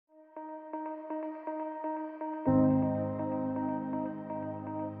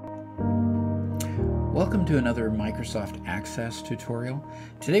Welcome to another Microsoft Access tutorial.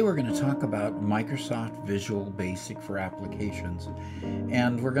 Today we're going to talk about Microsoft Visual Basic for applications.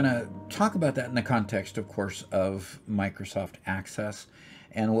 And we're going to talk about that in the context, of course, of Microsoft Access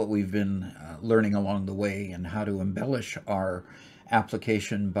and what we've been learning along the way and how to embellish our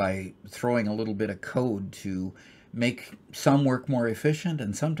application by throwing a little bit of code to make some work more efficient,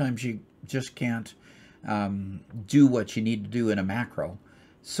 and sometimes you just can't do what you need to do in a macro.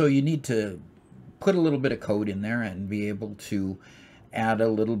 So you need to put a little bit of code in there and be able to add a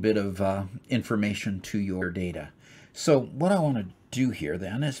little bit of information to your data. So what I want to do here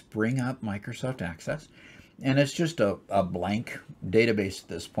then is bring up Microsoft Access, and it's just a blank database at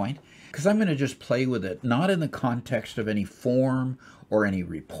this point, because I'm going to just play with it, not in the context of any form or any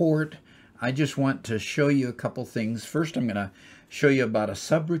report. I just want to show you a couple things. First, I'm going to show you about a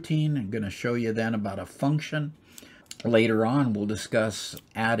subroutine. I'm going to show you then about a function. Later on, we'll discuss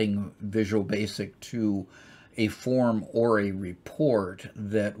adding Visual Basic to a form or a report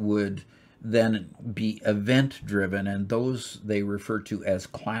that would then be event-driven, and those they refer to as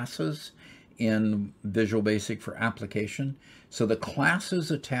classes in Visual Basic for application. So the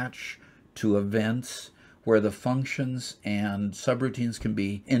classes attach to events where the functions and subroutines can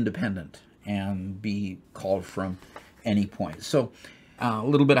be independent and be called from any point. So a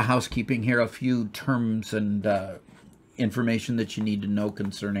little bit of housekeeping here, a few terms and information that you need to know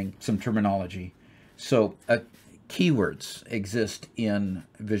concerning some terminology. So keywords exist in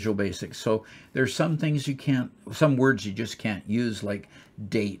Visual Basic. So there's some things you can't, some words you just can't use, like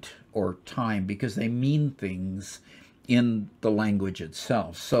date or time, because they mean things in the language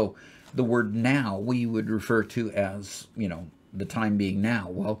itself. So the word now we would refer to as, the time being now.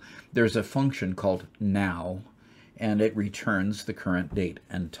 Well, there's a function called now, and it returns the current date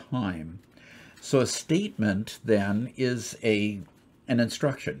and time. So a statement then is an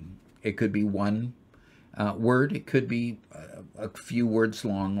instruction. It could be one word, it could be a few words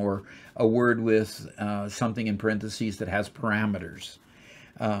long, or a word with something in parentheses that has parameters.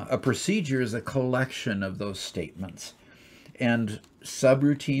 A procedure is a collection of those statements. And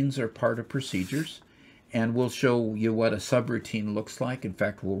subroutines are part of procedures, and we'll show you what a subroutine looks like. In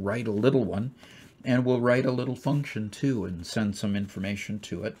fact, we'll write a little one, and we'll write a little function too and send some information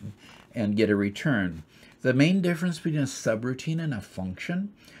to it and get a return. The main difference between a subroutine and a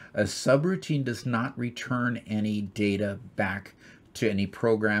function: a subroutine does not return any data back to any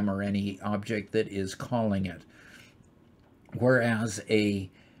program or any object that is calling it, whereas a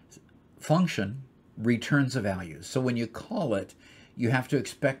function returns a value. So when you call it, you have to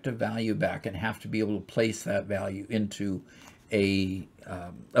expect a value back and have to be able to place that value into a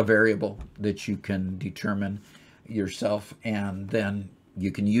variable that you can determine yourself, and then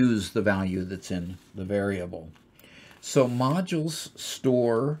you can use the value that's in the variable. So modules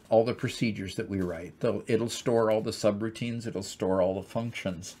store all the procedures that we write. It'll store all the subroutines, it'll store all the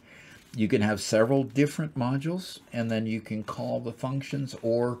functions. You can have several different modules, and then you can call the functions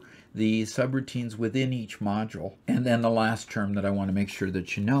or the subroutines within each module. And then the last term that I want to make sure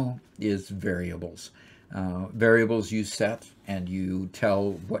that you know is variables. Variables you set, and you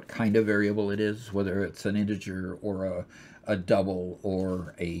tell what kind of variable it is, whether it's an integer or a double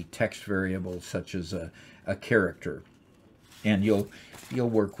or a text variable such as a character. And you'll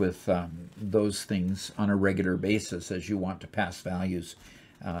work with those things on a regular basis as you want to pass values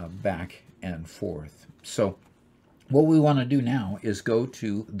back and forth. So what we want to do now is go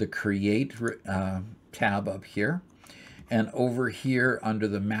to the Create tab up here, and over here under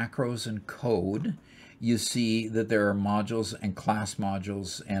the Macros and Code, you see that there are modules and class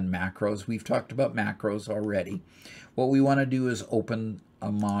modules and macros. We've talked about macros already. What we want to do is open a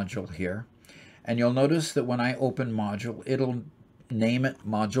module here. And you'll notice that when I open module, it'll name it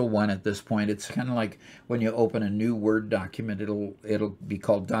Module 1 at this point. It's kind of like when you open a new Word document, it'll be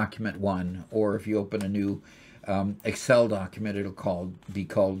called Document 1. Or if you open a new Excel document, it'll be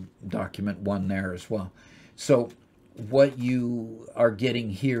called Document 1 there as well. So what you are getting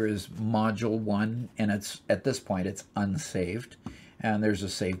here is Module 1, and it's at this point it's unsaved, and there's a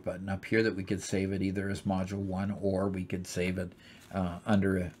save button up here that we could save it either as Module 1, or we could save it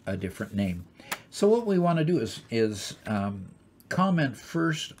under a different name. So what we want to do is comment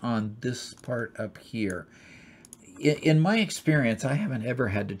first on this part up here. In my experience, I haven't ever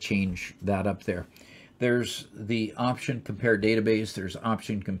had to change that up there. There's the option compare database, there's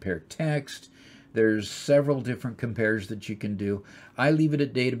option compare text. There's several different compares that you can do. I leave it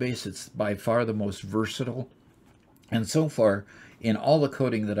at database. It's by far the most versatile. And so far, in all the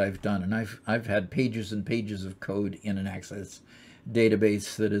coding that I've done, and I've had pages and pages of code in an Access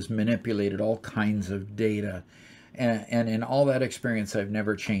database that has manipulated all kinds of data, And in all that experience, I've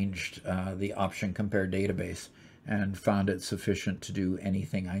never changed the option compare database and found it sufficient to do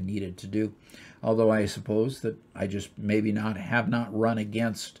anything I needed to do. Although I suppose that I just maybe have not run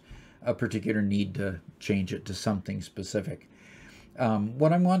against a particular need to change it to something specific.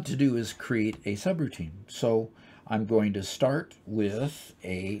 What I want to do is create a subroutine. So I'm going to start with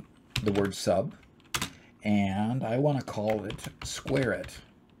the word sub, and I want to call it square it.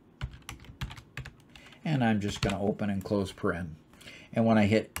 And I'm just going to open and close paren. And when I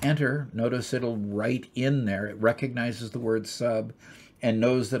hit enter, notice it'll write in there. It recognizes the word sub and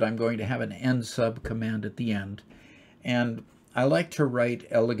knows that I'm going to have an end sub command at the end. And I like to write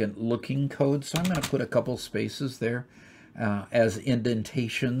elegant looking code, so I'm going to put a couple spaces there as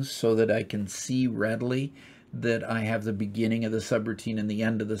indentations so that I can see readily that I have the beginning of the subroutine and the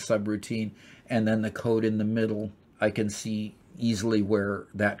end of the subroutine, and then the code in the middle. I can see easily where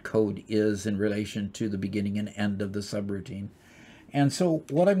that code is in relation to the beginning and end of the subroutine. And so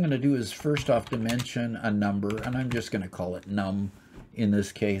what I'm going to do is first off dimension a number, and I'm just going to call it num in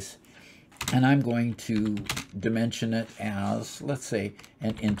this case. And I'm going to dimension it as, let's say,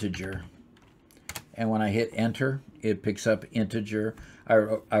 an integer. And when I hit enter, it picks up integer.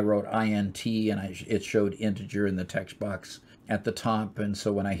 I wrote int, and it showed integer in the text box at the top. And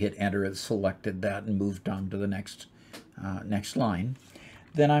so when I hit enter, it selected that and moved on to the next line.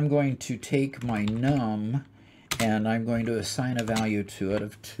 Then I'm going to take my num, and I'm going to assign a value to it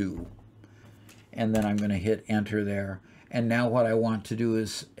of 2. And then I'm going to hit enter there. And now what I want to do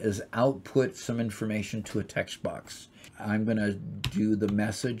is output some information to a text box. I'm going to do the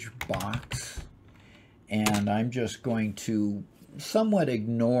message box, and I'm just going to somewhat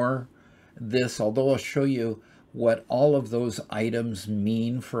ignore this, although I'll show you what all of those items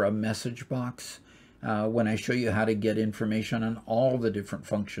mean for a message box when I show you how to get information on all the different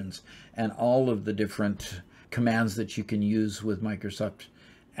functions and all of the different commands that you can use with Microsoft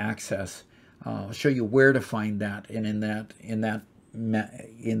Access. I'll show you where to find that, and in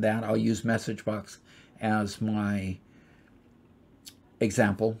that I'll use message box as my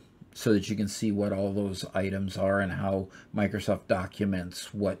example so that you can see what all those items are and how Microsoft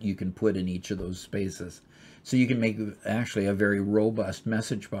documents what you can put in each of those spaces. So you can make actually a very robust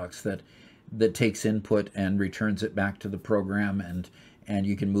message box that takes input and returns it back to the program, and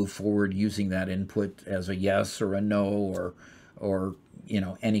you can move forward using that input as a yes or a no or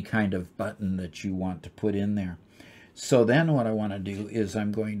any kind of button that you want to put in there. So then what I want to do is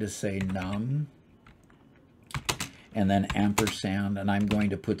I'm going to say num and then ampersand, and I'm going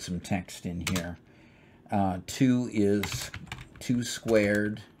to put some text in here. 2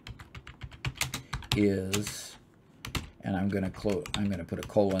 squared is, and I'm going to put a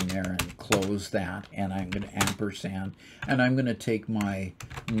colon there and close that, and I'm going to ampersand, and I'm going to take my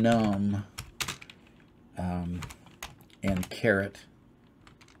num and caret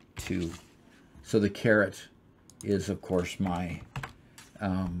 2. So the caret is, of course, my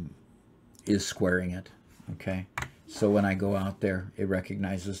is squaring it. Okay, so when I go out there, it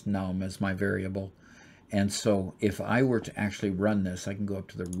recognizes num as my variable. And so if I were to actually run this, I can go up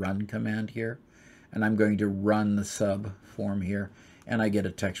to the run command here, and I'm going to run the sub form here, and I get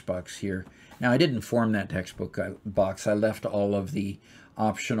a text box here. Now I didn't form that text box. I left all of the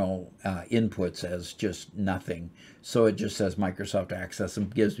optional inputs as just nothing. So it just says Microsoft Access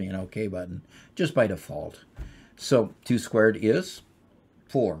and gives me an OK button just by default. So 2 squared is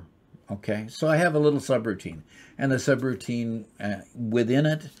 4. Okay, so I have a little subroutine, and the subroutine within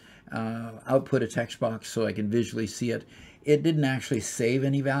it output a text box so I can visually see it. It didn't actually save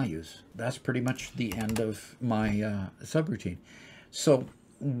any values. That's pretty much the end of my subroutine. So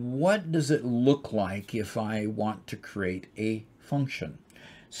what does it look like if I want to create a function?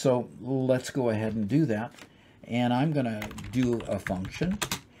 So let's go ahead and do that. And I'm going to do a function,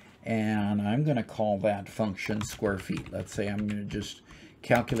 and I'm going to call that function square feet. Let's say I'm going to just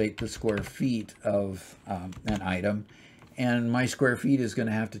calculate the square feet of an item, and my square feet is going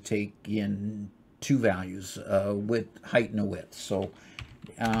to have to take in 2 values, width, height, and a width. So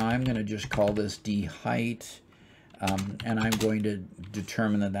I'm going to just call this d height, and I'm going to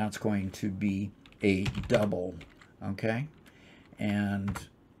determine that that's going to be a double. Okay, and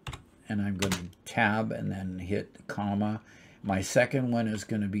I'm going to tab and then hit comma. My second one is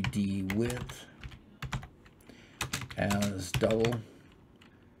going to be d width as double,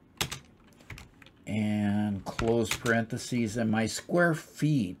 and close parentheses, and my square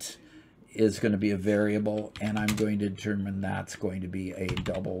feet is going to be a variable, and I'm going to determine that's going to be a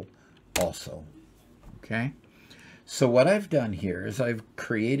double also. Okay, so what I've done here is I've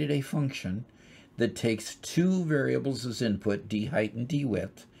created a function that takes 2 variables as input, d height and d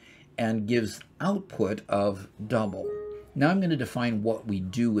width, and gives output of double. Now I'm going to define what we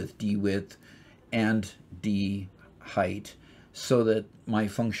do with dWidth and dHeight so that my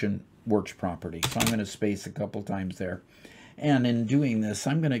function works properly. So I'm going to space a couple times there. And in doing this,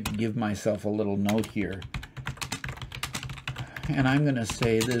 I'm going to give myself a little note here. And I'm going to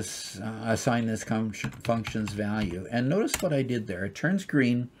say this, assign this function's value. And notice what I did there. It turns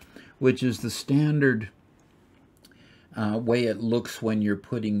green, which is the standard way it looks when you're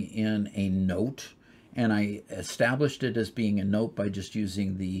putting in a note. And I established it as being a note by just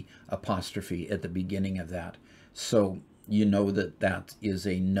using the apostrophe at the beginning of that. So you know that that is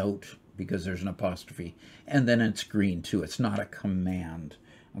a note because there's an apostrophe. And then it's green too. It's not a command.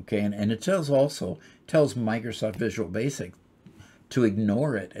 Okay, and it tells Microsoft Visual Basic to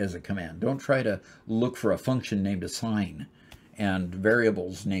ignore it as a command. Don't try to look for a function named assign and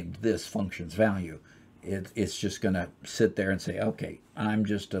variables named this function's value. It's just going to sit there and say, okay, I'm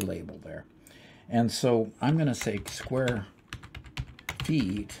just a label there. And so I'm going to say square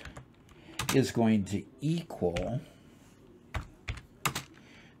feet is going to equal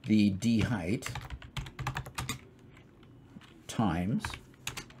the dHeight times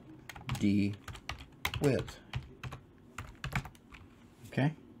dWidth.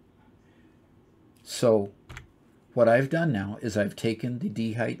 Okay? So what I've done now is I've taken the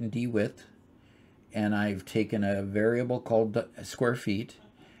dHeight and dWidth, and I've taken a variable called square feet,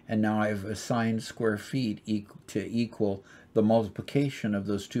 and now I've assigned square feet to equal the multiplication of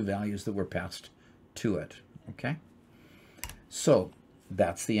those two values that were passed to it. Okay? So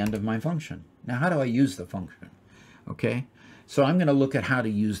that's the end of my function. Now how do I use the function? Okay? So I'm going to look at how to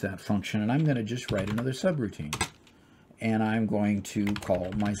use that function, and I'm going to just write another subroutine. And I'm going to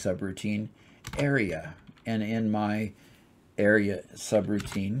call my subroutine area. And in my area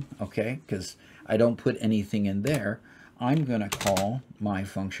subroutine, okay, because I don't put anything in there, I'm going to call my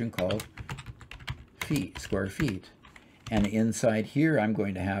function called feet, square feet. And inside here, I'm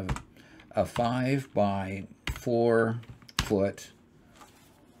going to have a 5 by 4 foot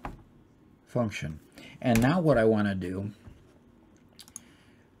function. And now what I want to do,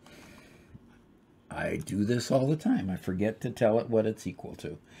 I do this all the time. I forget to tell it what it's equal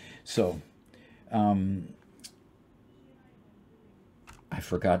to. So I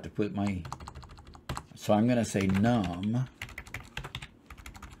forgot to put my, so I'm going to say num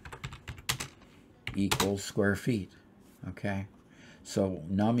equals square feet. Okay, so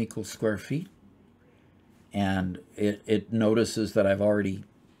num equals square feet, and it notices that I've already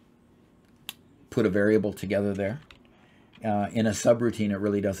put a variable together there. In a subroutine, it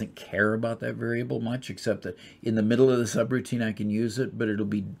really doesn't care about that variable much, except that in the middle of the subroutine I can use it, but it'll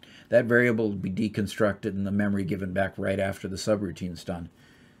be, that variable will be deconstructed and the memory given back right after the subroutine's done.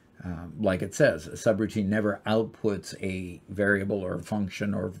 Like it says, a subroutine never outputs a variable or a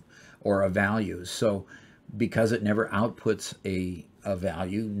function or a value. So because it never outputs a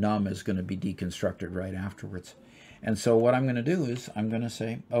value, num is going to be deconstructed right afterwards. And so what I'm going to do is I'm going to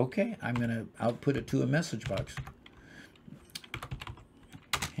say, okay, I'm going to output it to a message box.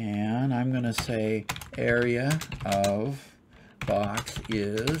 And I'm going to say area of box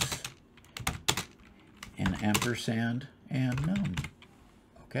is an ampersand and num.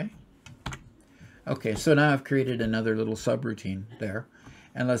 Okay? Okay, so now I've created another little subroutine there.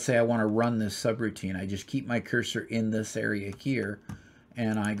 And let's say I want to run this subroutine. I just keep my cursor in this area here,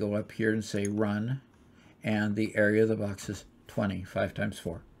 and I go up here and say run, and the area of the box is 20, 5 times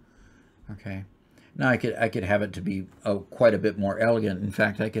 4. Okay? Now I could have it to be quite a bit more elegant. In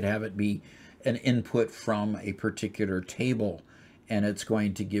fact, I could have it be an input from a particular table, and it's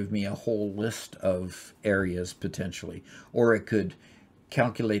going to give me a whole list of areas potentially. Or it could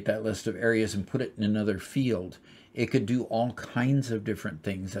calculate that list of areas and put it in another field. It could do all kinds of different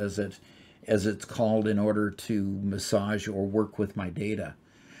things as it's called in order to massage or work with my data.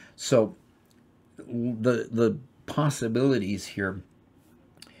 So the possibilities here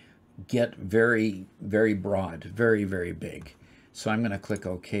get very, very broad, very, very big. So I'm going to click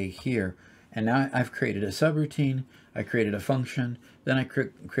OK here. And now I've created a subroutine, I created a function, then I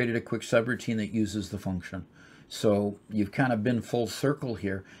created a quick subroutine that uses the function. So you've kind of been full circle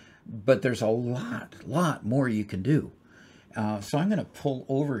here, but there's a lot more you can do. So I'm going to pull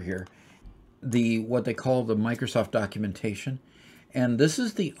over here what they call the Microsoft documentation. And this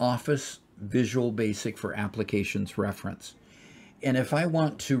is the Office Visual Basic for Applications reference. And if I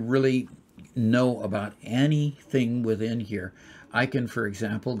want to really know about anything within here, I can, for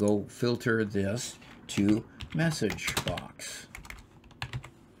example, go filter this to message box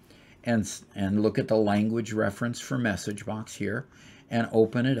and look at the language reference for message box here and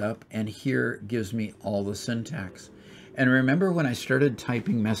open it up, and here gives me all the syntax. And remember when I started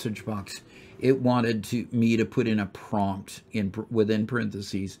typing message box, it wanted me to put in a prompt within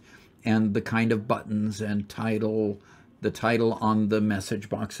parentheses and the kind of buttons and title, the title on the message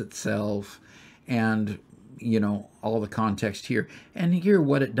box itself, and all the context here. And here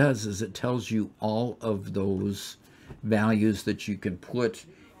what it does is it tells you all of those values that you can put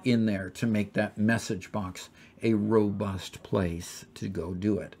in there to make that message box a robust place to go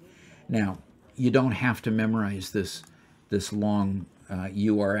do it. Now, you don't have to memorize this long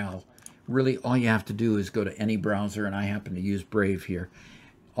URL. Really, all you have to do is go to any browser, and I happen to use Brave here.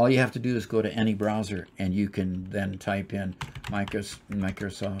 All you have to do is go to any browser, and you can then type in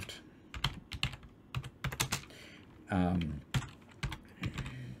Microsoft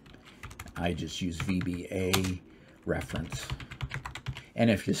I just use VBA reference.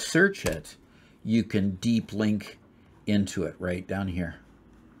 And if you search it, you can deep link into it right down here.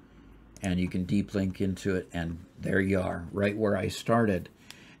 And you can deep link into it, and there you are, right where I started.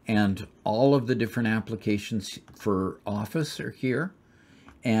 And all of the different applications for Office are here.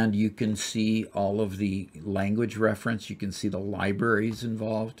 And you can see all of the language reference. You can see the libraries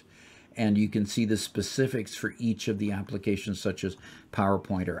involved. And you can see the specifics for each of the applications, such as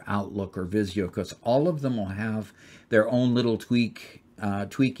PowerPoint or Outlook or Visio, because all of them will have their own little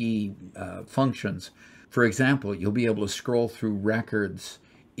tweaky functions. For example, you'll be able to scroll through records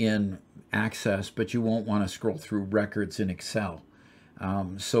in Access, but you won't want to scroll through records in Excel.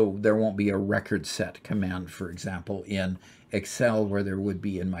 So there won't be a record set command, for example, in Excel where there would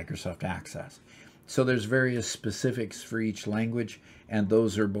be in Microsoft Access. So there's various specifics for each language, and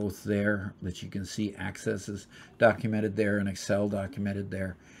those are both there that you can see. Access is documented there and Excel documented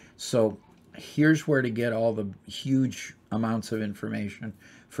there. So here's where to get all the huge amounts of information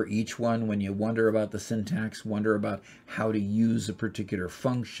for each one. When you wonder about the syntax, wonder about how to use a particular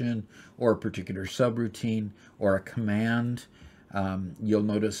function or a particular subroutine or a command,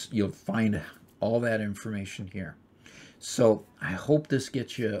 you'll find all that information here. So I hope this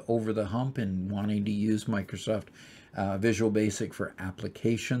gets you over the hump in wanting to use Microsoft Visual Basic for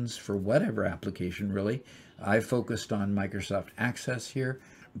applications, for whatever application really. I focused on Microsoft Access here,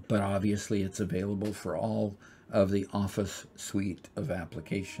 but obviously it's available for all of the Office suite of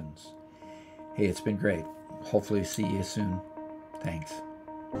applications. Hey, it's been great. Hopefully see you soon. Thanks.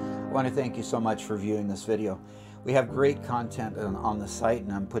 I want to thank you so much for viewing this video. We have great content on the site,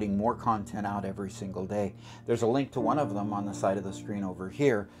 and I'm putting more content out every single day. There's a link to one of them on the side of the screen over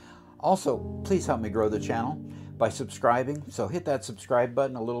here. Also, please help me grow the channel by subscribing. So hit that subscribe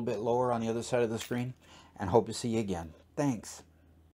button a little bit lower on the other side of the screen, and hope to see you again. Thanks.